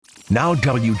Now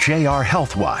WJR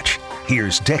HealthWatch.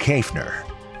 Here's Dick Haefner.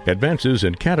 Advances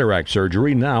in cataract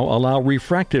surgery now allow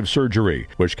refractive surgery,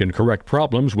 which can correct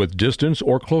problems with distance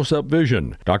or close-up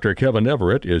vision. Dr. Kevin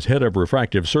Everett is head of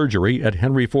refractive surgery at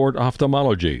Henry Ford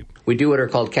Ophthalmology. We do what are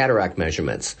called cataract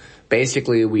measurements.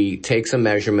 Basically, we take some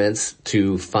measurements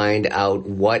to find out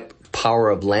what power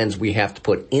of lens we have to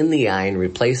put in the eye in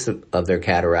replace of their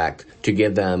cataract to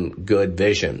give them good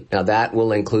vision. Now that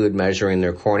will include measuring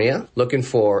their cornea, looking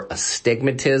for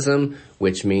astigmatism,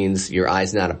 which means your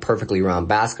eye's not a perfectly round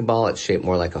basketball, it's shaped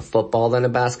more like a football than a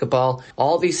basketball.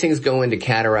 All these things go into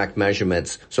cataract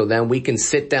measurements, so then we can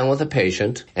sit down with a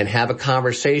patient and have a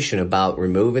conversation about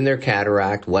removing their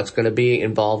cataract, what's going to be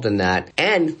involved in that,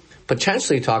 and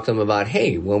potentially talk to them about,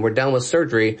 hey, when we're done with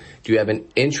surgery, do you have an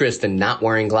interest in not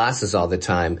wearing glasses all the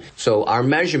time? So our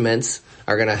measurements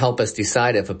are going to help us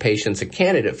decide if a patient's a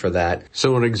candidate for that.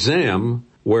 So an exam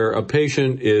where a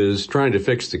patient is trying to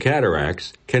fix the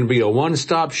cataracts can be a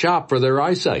one-stop shop for their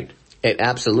eyesight. It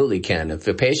absolutely can. If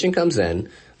a patient comes in,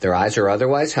 their eyes are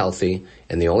otherwise healthy,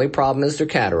 and the only problem is their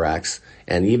cataracts,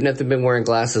 and even if they've been wearing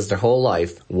glasses their whole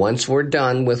life, once we're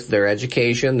done with their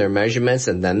education, their measurements,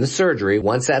 and then the surgery,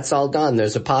 once that's all done,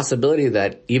 there's a possibility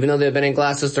that even though they've been in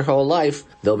glasses their whole life,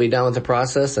 they'll be done with the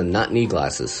process and not need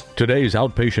glasses. Today's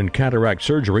outpatient cataract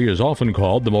surgery is often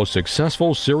called the most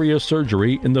successful serious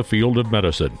surgery in the field of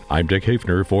medicine. I'm Dick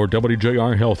Haefner for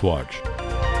WJR HealthWatch.